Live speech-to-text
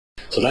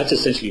So that's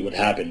essentially what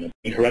happened.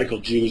 Heretical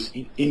Jews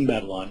in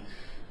Babylon,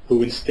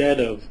 who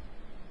instead of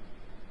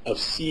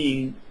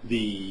seeing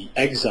the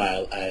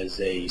exile as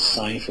a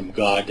sign from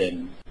God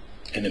and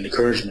an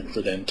encouragement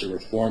for them to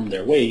reform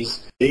their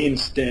ways, they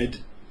instead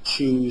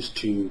choose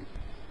to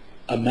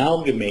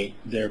amalgamate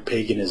their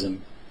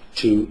paganism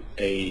to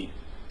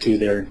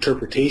their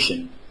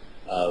interpretation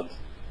of,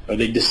 or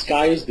they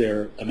disguise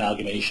their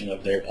amalgamation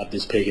of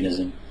this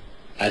paganism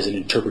as an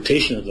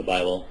interpretation of the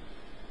Bible,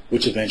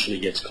 which eventually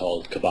gets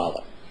called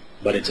Kabbalah.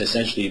 But it's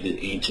essentially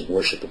the ancient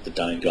worship of the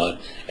dying God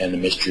and the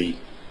mystery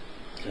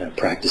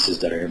practices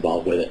that are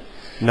involved with it.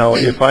 Now,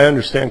 if I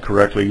understand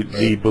correctly,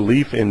 the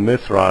belief in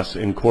Mithras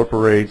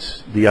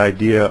incorporates the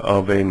idea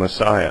of a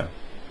Messiah,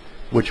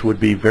 which would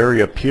be very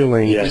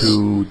appealing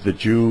to the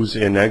Jews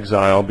in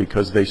exile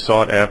because they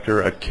sought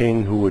after a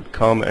king who would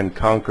come and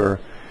conquer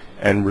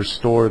and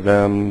restore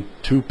them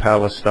to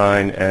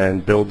Palestine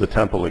and build the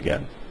temple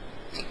again.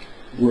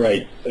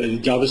 Right.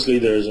 Obviously,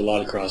 there's a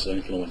lot of cross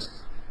influence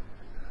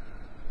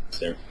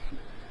there.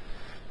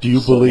 Do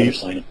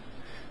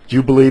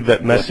you believe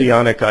that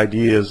messianic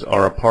ideas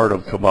are a part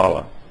of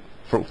Kabbalah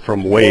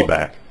from way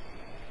back?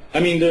 I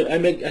mean,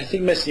 I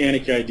think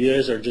messianic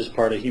ideas are just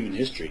part of human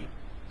history.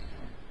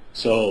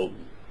 So,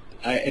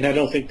 I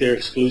don't think they're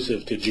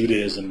exclusive to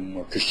Judaism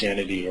or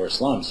Christianity or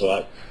Islam.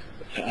 So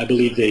I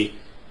believe they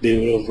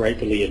would have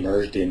rightfully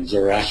emerged in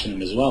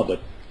Zoroastrianism as well. But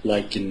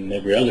like in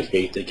every other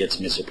faith, it gets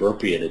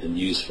misappropriated and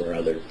used for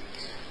other.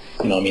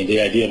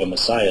 The idea of a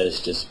Messiah is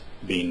just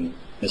being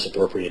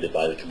misappropriated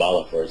by the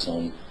Kabbalah for its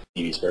own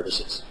devious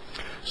purposes.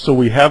 So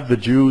we have the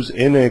Jews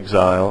in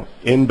exile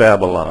in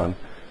Babylon.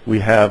 We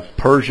have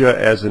Persia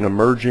as an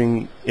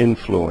emerging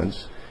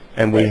influence.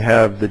 And we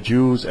have the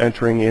Jews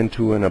entering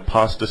into an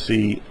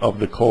apostasy of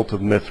the cult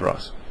of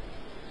Mithras.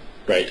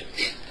 Right.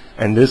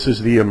 And this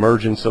is the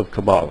emergence of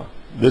Kabbalah.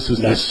 This is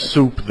the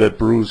soup that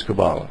brews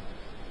Kabbalah.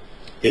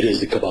 It is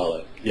the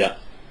Kabbalah, yeah.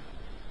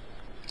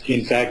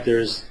 In fact,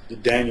 there's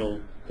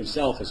Daniel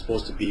himself is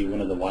supposed to be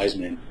one of the wise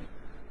men.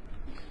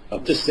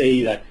 To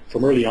say that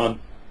from early on,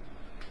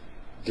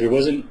 there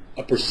wasn't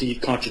a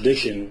perceived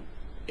contradiction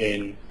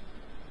in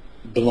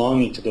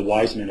belonging to the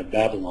wise men of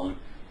Babylon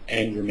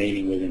and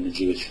remaining within the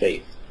Jewish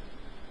faith.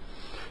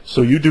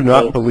 So you do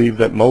not believe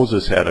that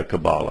Moses had a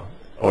Kabbalah,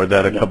 or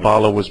that a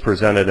Kabbalah was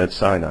presented at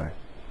Sinai?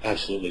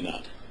 Absolutely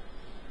not.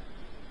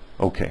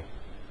 Okay.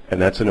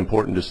 And that's an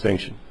important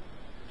distinction.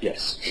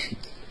 Yes.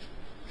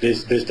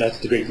 That's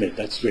the great myth,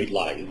 that's the great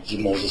lie.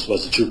 Moses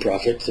was a true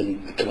prophet,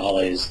 and the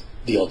Kabbalah is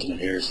the ultimate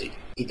heresy.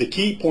 The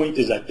key point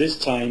is at this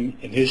time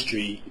in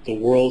history, the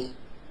world,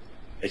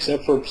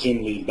 except for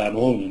presumably the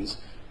Babylonians,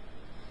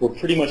 were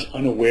pretty much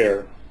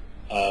unaware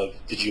of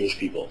the Jewish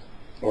people,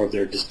 or of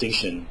their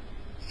distinction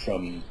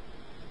from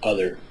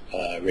other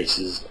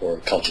races or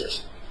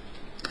cultures.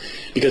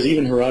 Because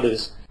even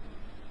Herodotus,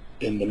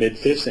 in the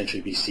mid-5th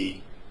century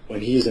BC,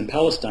 when he is in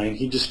Palestine,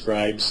 he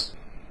describes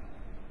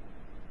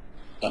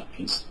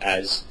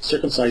as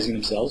circumcising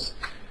themselves.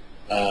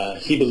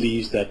 He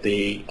believes that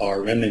they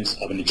are remnants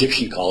of an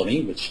Egyptian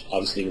colony, which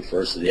obviously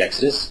refers to the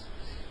Exodus.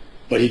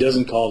 But he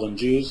doesn't call them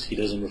Jews. He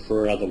doesn't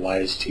refer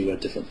otherwise to a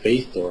different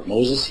faith or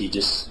Moses. He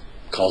just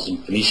calls them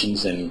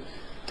Phoenicians and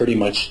pretty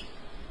much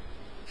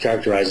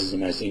characterizes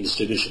them as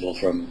indistinguishable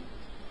from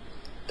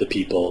the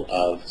people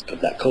of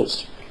that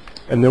coast.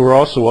 And there were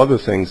also other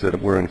things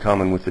that were in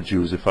common with the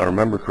Jews, if I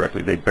remember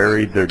correctly. They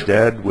buried their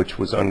dead, which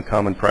was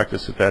uncommon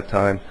practice at that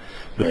time.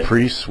 The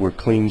priests were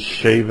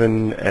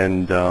clean-shaven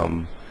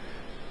and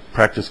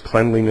practiced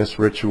cleanliness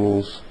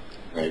rituals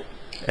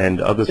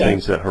and other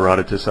things that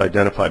Herodotus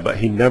identified. But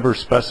he never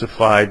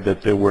specified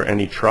that there were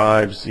any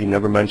tribes. He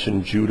never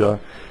mentioned Judah.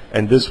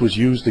 And this was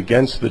used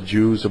against the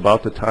Jews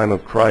about the time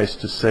of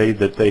Christ to say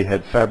that they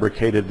had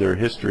fabricated their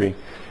history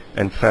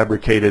and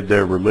fabricated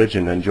their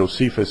religion. And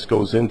Josephus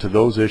goes into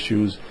those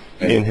issues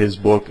in his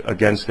book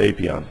Against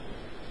Apion.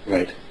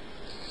 Right.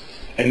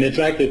 And in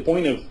fact, the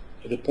point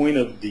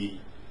of the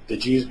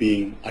Jews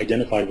being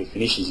identified with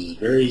Phoenicians is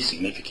very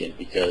significant,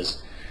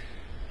 because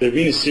there have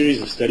been a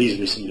series of studies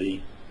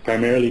recently,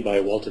 primarily by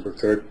Walter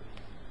Burkert,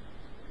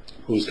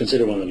 who is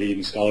considered one of the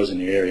leading scholars in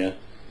the area,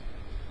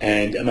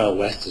 and M.L.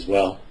 West as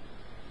well.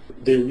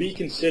 They're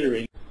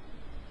reconsidering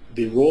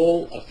the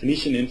role of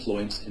Phoenician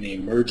influence in the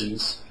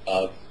emergence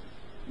of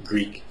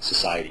Greek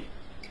society.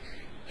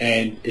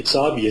 And it's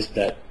obvious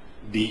that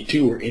the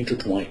two were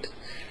intertwined.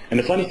 And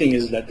the funny thing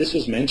is that this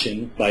was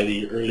mentioned by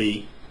the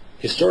early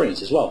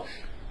historians as well.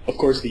 Of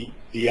course,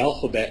 the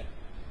alphabet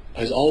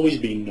has always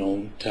been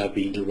known to have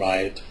been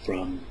derived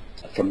from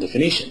the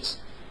Phoenicians.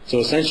 So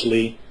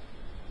essentially,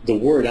 the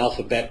word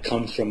alphabet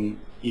comes from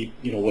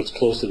what's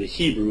close to the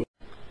Hebrew.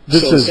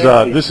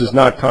 This is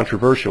not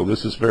controversial.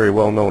 This is very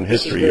well known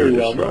history. It's very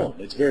well known.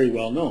 It's very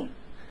well known.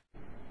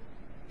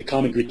 The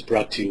common Greek was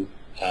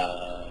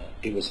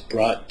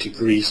brought to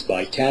Greece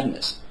by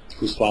Cadmus,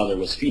 whose father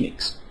was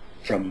Phoenix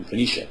from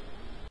Phoenicia.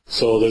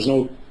 So there's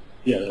no,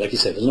 like you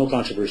said, there's no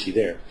controversy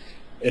there.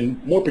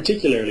 And more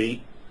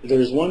particularly,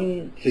 there's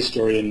one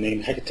historian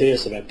named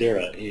Hecataeus of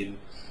Abdera in,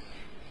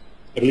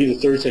 I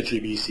believe, the 3rd century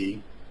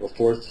BC, or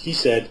 4th, he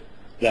said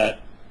that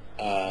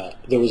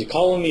there was a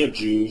colony of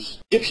Jews,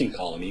 Egyptian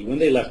colony. When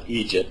they left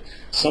Egypt,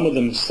 some of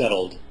them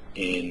settled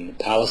in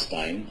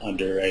Palestine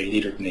under a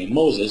leader named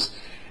Moses,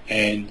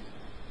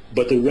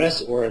 but the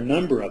rest, or a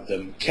number of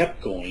them,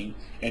 kept going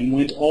and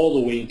went all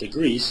the way into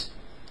Greece,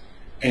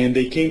 and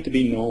they came to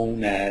be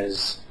known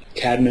as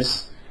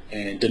Cadmus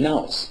and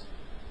Danaus.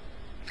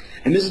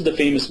 And this is the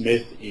famous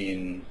myth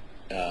in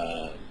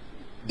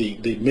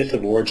the myth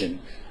of origin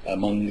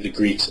among the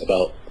Greeks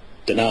about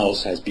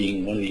Danaus as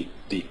being one of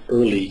the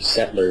early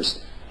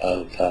settlers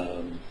of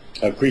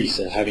Greece,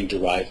 having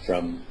derived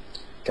from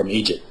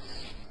Egypt.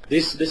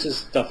 This is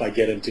stuff I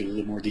get into a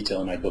little more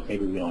detail in my book.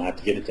 Maybe we don't have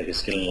to get into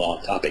this, getting a lot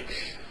off topic.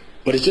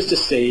 But it's just to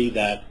say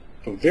that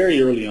from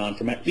very early on,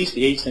 from at least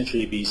the 8th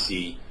century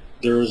BC,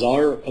 there's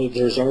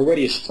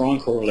already a strong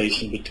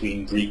correlation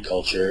between Greek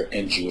culture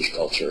and Jewish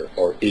culture,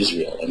 or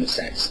Israel in a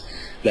sense.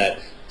 That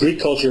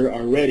Greek culture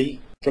already,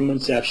 from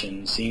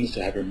inception, seems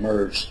to have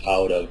emerged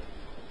out of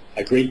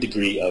a great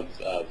degree of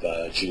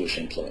Jewish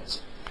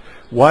influence.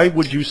 Why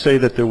would you say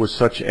that there was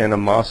such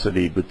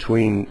animosity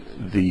between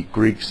the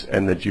Greeks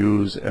and the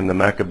Jews and the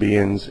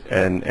Maccabeans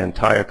and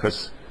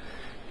Antiochus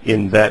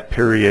in that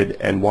period,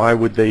 and why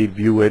would they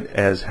view it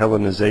as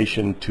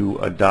Hellenization to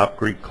adopt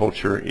Greek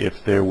culture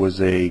if there was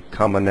a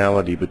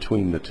commonality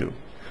between the two?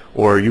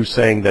 Or are you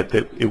saying that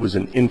it was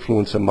an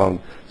influence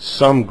among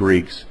some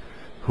Greeks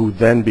who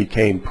then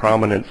became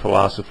prominent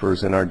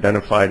philosophers and are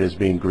identified as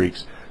being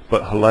Greeks,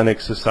 but Hellenic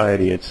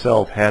society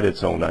itself had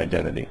its own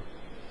identity?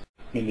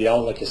 I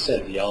mean, like I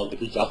said, the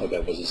Greek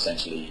alphabet was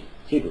essentially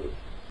Hebrew,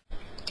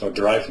 or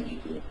derived from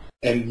Hebrew.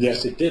 And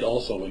yes, it did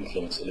also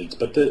influence elites,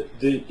 but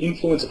the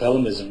influence of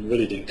Hellenism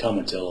really didn't come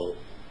until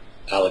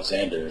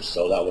Alexander,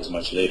 so that was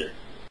much later.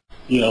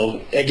 You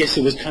know, I guess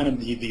it was kind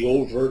of the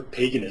overt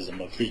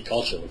paganism of Greek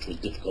culture, which was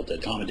difficult to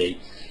accommodate,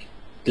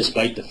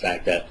 despite the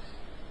fact that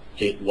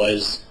it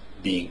was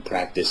being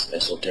practiced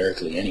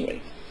esoterically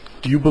anyway.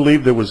 Do you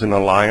believe there was an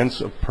alliance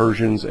of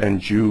Persians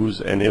and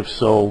Jews, and if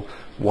so,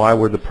 why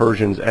were the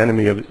Persians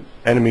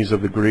enemies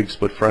of the Greeks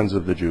but friends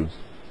of the Jews?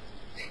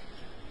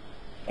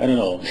 I don't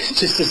know. It's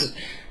just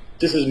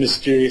as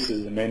mysterious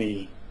as the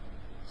many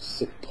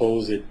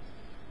supposed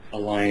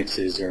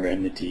alliances or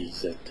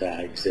enmities that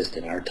exist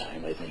in our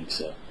time, I think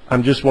so.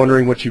 I'm just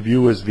wondering what you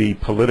view as the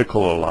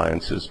political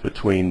alliances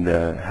between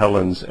the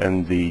Hellenes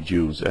and the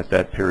Jews at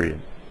that period,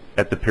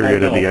 at the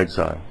period of the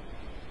exile.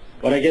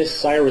 But I guess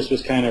Cyrus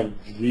was kind of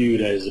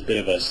viewed as a bit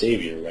of a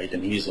savior, right?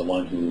 And he's the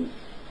one who...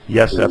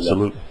 Yes,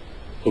 absolutely.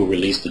 Who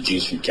released the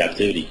Jews from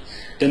captivity.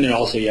 Then there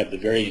also you have the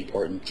very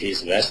important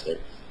case of Esther,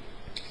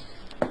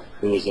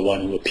 who was the one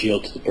who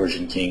appealed to the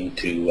Persian king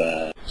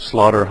to...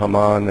 slaughter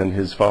Haman and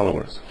his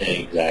followers.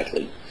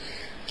 Exactly.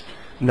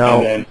 Now,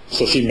 and then,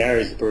 so she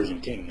marries the Persian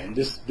king, and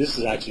this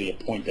is actually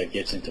a point that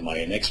gets into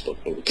my next book,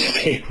 but we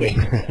can wait.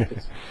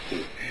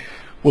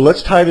 Well,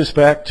 let's tie this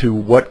back to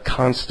what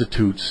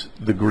constitutes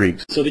the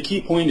Greeks. So the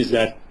key point is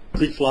that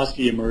Greek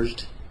philosophy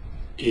emerged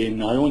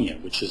in Ionia,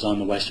 which is on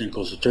the western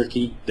coast of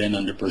Turkey, then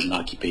under Persian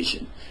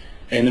occupation.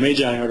 And the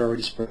Magi had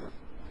already spread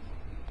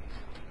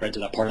to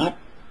that part. Not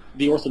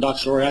the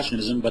Orthodox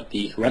Zoroastrianism, but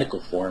the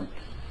heretical form.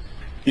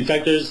 In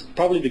fact, there's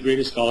probably the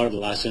greatest scholar of the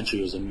last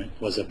century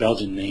was a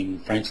Belgian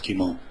named Frans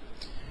Cumont.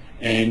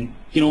 And,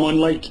 you know,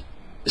 unlike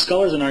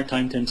scholars in our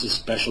time tend to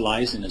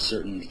specialize in a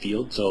certain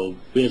field, so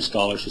we have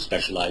scholars who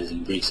specialize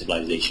in Greek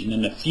civilization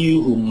and a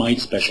few who might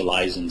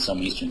specialize in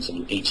some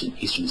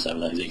ancient Eastern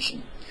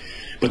civilization.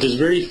 But there's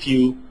very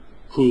few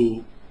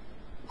who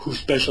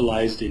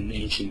specialized in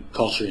ancient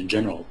culture in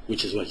general,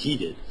 which is what he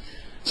did.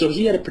 So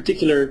he had a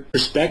particular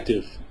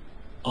perspective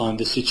on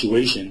the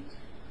situation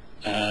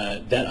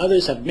that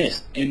others have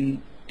missed.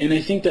 And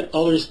I think that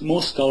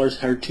most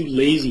scholars are too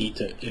lazy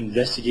to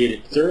investigate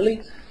it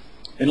thoroughly.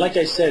 And like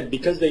I said,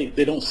 because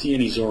they don't see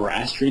any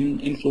Zoroastrian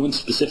influence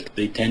specific,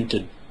 they tend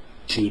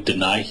to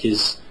deny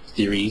his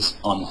theories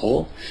on the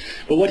whole.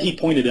 But what he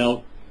pointed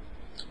out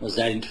was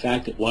that in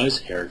fact it was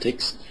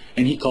heretics,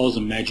 and he calls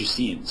them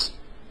Magiceans.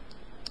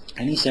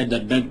 And he said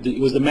that it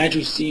was the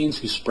Magiceans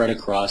who spread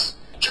across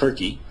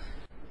Turkey,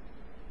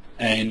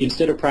 and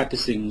instead of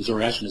practicing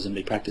Zoroastrianism,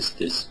 they practiced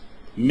this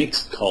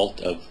mixed cult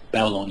of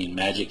Babylonian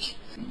magic,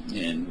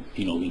 and,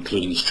 you know,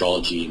 including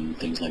astrology and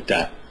things like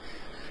that.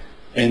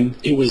 And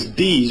it was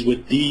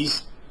with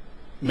these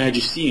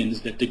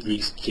Magiceans that the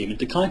Greeks came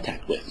into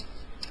contact with.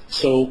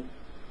 So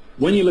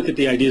when you look at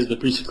the ideas of the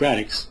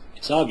pre-Socratics,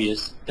 it's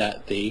obvious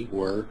that they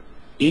were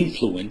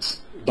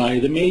influenced by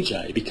the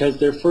Magi,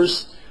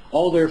 because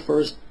all their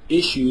first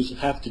issues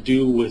have to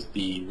do with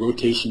the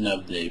rotation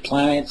of the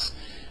planets,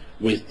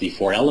 with the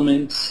four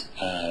elements,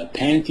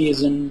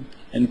 pantheism,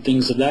 and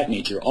things of that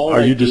nature.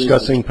 Are you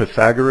discussing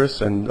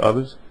Pythagoras and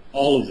others?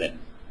 All of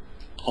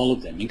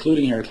them,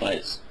 including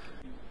Heraclitus.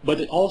 But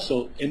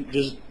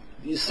there's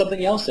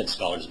something else that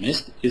scholars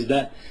missed, is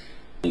that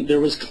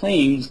there was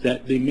claims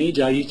that the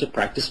Magi used to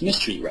practice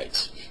mystery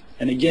rites.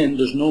 And again,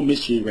 there's no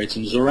mystery rites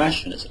in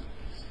Zoroastrianism.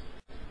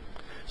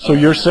 So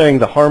you're saying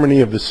the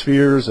harmony of the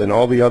spheres and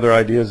all the other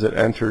ideas that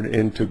entered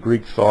into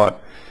Greek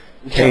thought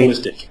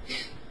Cabalistic.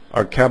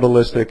 are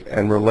Cabalistic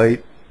and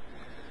relate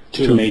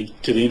to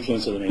the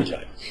influence of the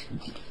Magi.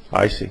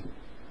 I see.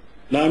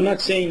 Now, I'm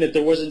not saying that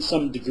there wasn't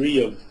some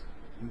degree of,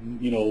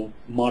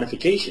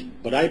 modification,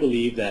 but I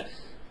believe that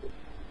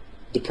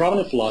the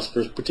prominent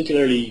philosophers,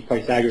 particularly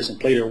Pythagoras and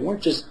Plato,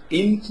 weren't just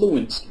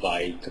influenced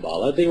by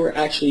Kabbalah, they were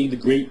actually the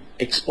great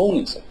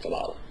exponents of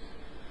Kabbalah.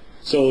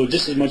 So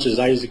just as much as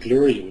Isaac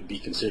Luria would be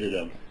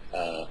considered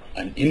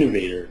an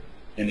innovator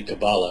in the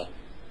Kabbalah,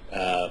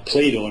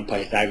 Plato and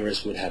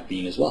Pythagoras would have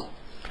been as well.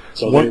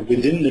 So they're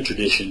within the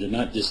tradition, they're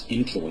not just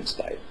influenced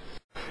by it.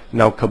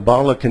 Now,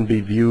 Kabbalah can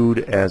be viewed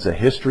as a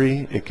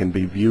history, it can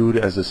be viewed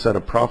as a set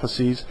of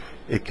prophecies,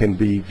 it can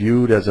be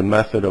viewed as a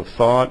method of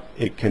thought,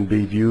 it can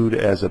be viewed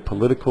as a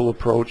political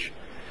approach,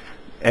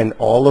 and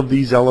all of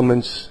these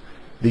elements,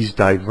 these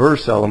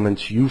diverse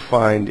elements, you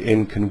find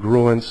in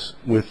congruence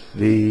with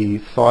the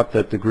thought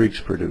that the Greeks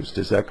produced.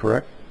 Is that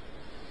correct?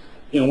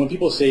 When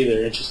people say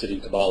they're interested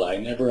in Kabbalah, I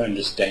never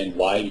understand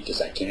why,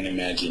 because I can't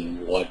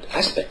imagine what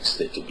aspects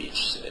they could be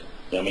interested in.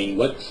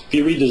 If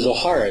you read the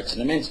Zohar, it's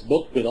an immense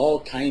book with all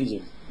kinds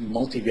of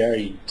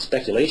multivariate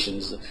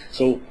speculations.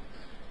 So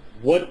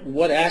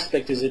what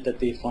aspect is it that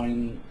they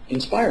find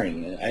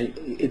inspiring?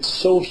 It's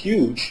so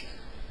huge,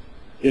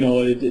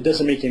 it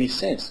doesn't make any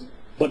sense.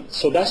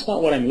 So that's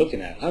not what I'm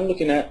looking at. I'm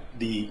looking at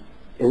the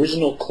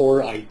original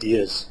core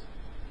ideas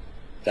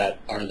that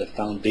are the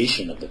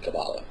foundation of the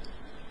Kabbalah.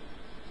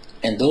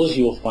 And those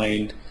you will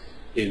find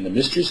in the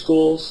mystery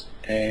schools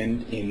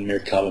and in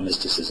Merkaba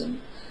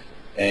mysticism.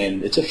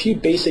 And it's a few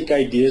basic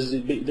ideas.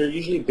 They're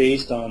usually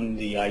based on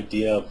the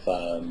idea of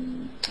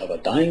a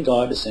dying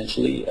God,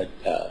 essentially,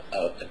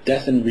 a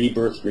death and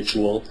rebirth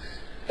ritual,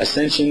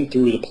 ascension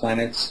through the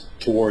planets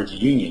towards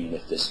union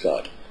with this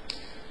God.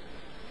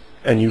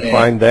 And you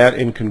find that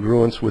in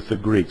congruence with the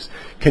Greeks.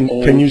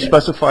 Can you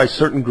specify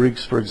certain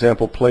Greeks, for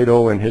example,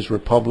 Plato and his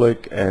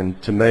Republic, and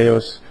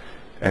Timaeus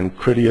and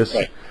Critias,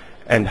 right,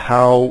 and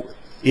how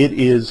it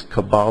is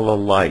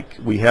Kabbalah-like?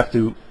 We have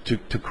to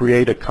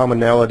create a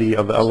commonality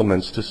of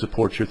elements to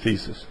support your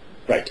thesis.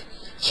 Right.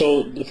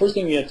 So the first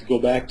thing we have to go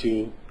back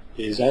to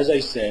is, as I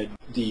said,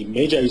 the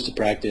Magi used to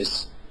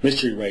practice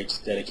mystery rites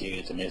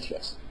dedicated to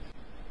Mithras.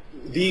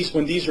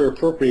 When these were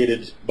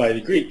appropriated by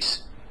the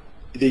Greeks,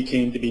 they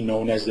came to be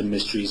known as the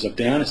mysteries of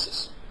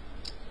Dionysus.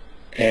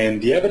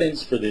 And the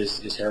evidence for this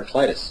is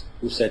Heraclitus,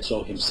 who said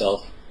so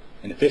himself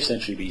in the 5th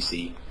century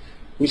BC,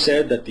 who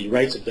said that the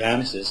rites of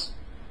Dionysus,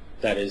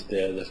 that is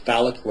the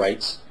phallic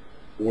rites,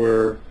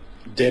 were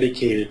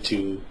dedicated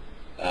to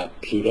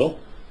Pluto,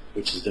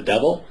 which is the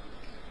devil,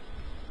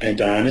 and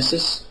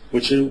Dionysus,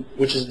 which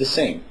is the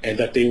same, and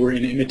that they were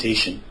in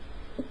imitation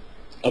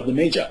of the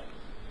Magi.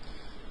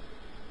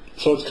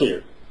 So it's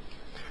clear.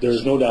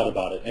 There's no doubt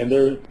about it. And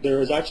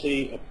there is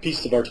actually a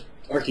piece of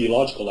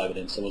archaeological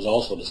evidence that was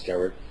also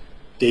discovered,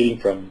 dating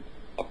from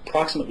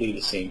approximately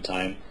the same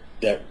time,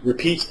 that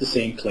repeats the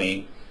same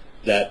claim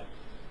that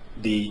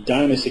the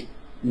Dionysic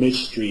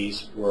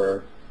mysteries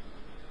were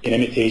in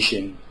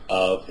imitation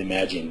of the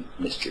Magian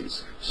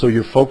mysteries. So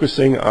you're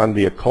focusing on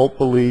the occult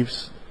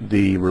beliefs,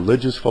 the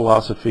religious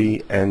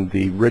philosophy, and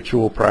the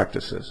ritual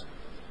practices.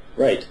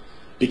 Right,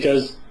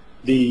 because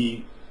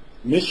the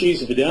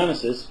mysteries of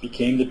Dionysus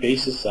became the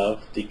basis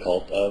of the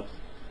cult of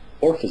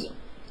Orphism,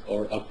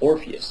 or of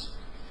Orpheus.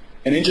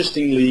 And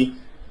interestingly,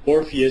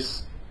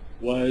 Orpheus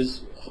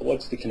was,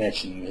 what's the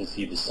connection? Is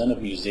he the son of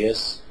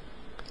Musaeus?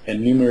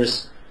 And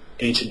numerous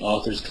ancient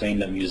authors claim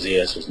that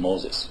Musaeus was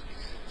Moses.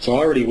 So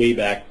already way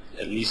back,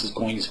 at least is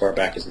going as far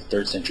back as the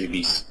 3rd century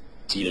BC,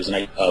 there's an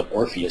idea of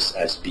Orpheus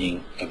as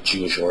being of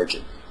Jewish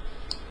origin.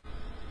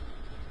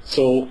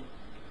 So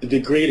the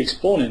great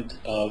exponent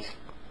of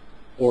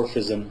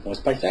Orphism was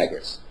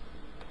Pythagoras.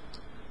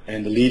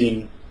 And the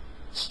leading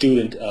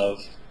student of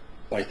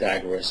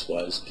Pythagoras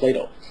was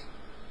Plato.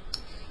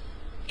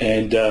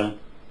 And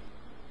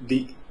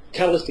the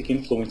Cabalistic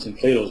influence in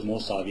Plato is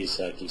most obvious,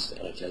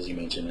 as you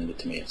mentioned, in the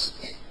Timaeus.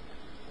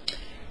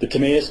 The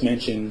Timaeus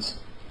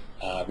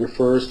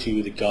refers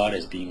to the god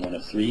as being one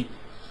of three,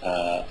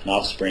 an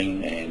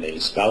offspring and a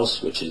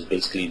spouse, which is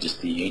basically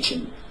just the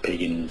ancient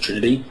pagan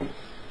trinity.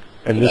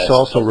 And this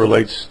also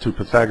relates to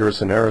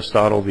Pythagoras and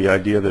Aristotle, the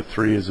idea that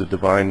 3 is a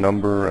divine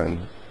number,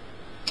 and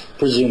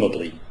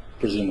presumably,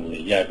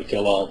 yeah.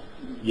 Because, well,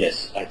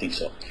 yes, I think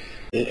so.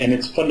 And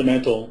it's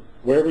fundamental.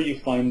 Wherever you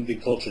find the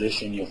cult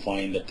tradition, you'll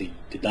find that the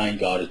dying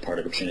God is part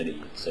of a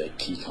trinity. It's a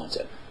key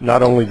concept.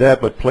 Not only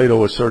that, but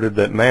Plato asserted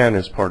that man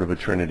is part of a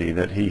trinity,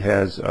 that he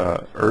has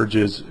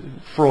urges.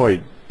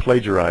 Freud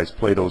plagiarized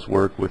Plato's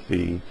work with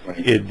the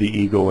id, the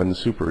ego, and the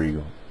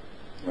superego.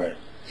 Right.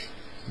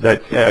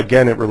 That,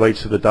 again, it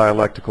relates to the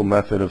dialectical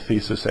method of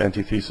thesis,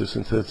 antithesis,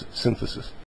 and synthesis.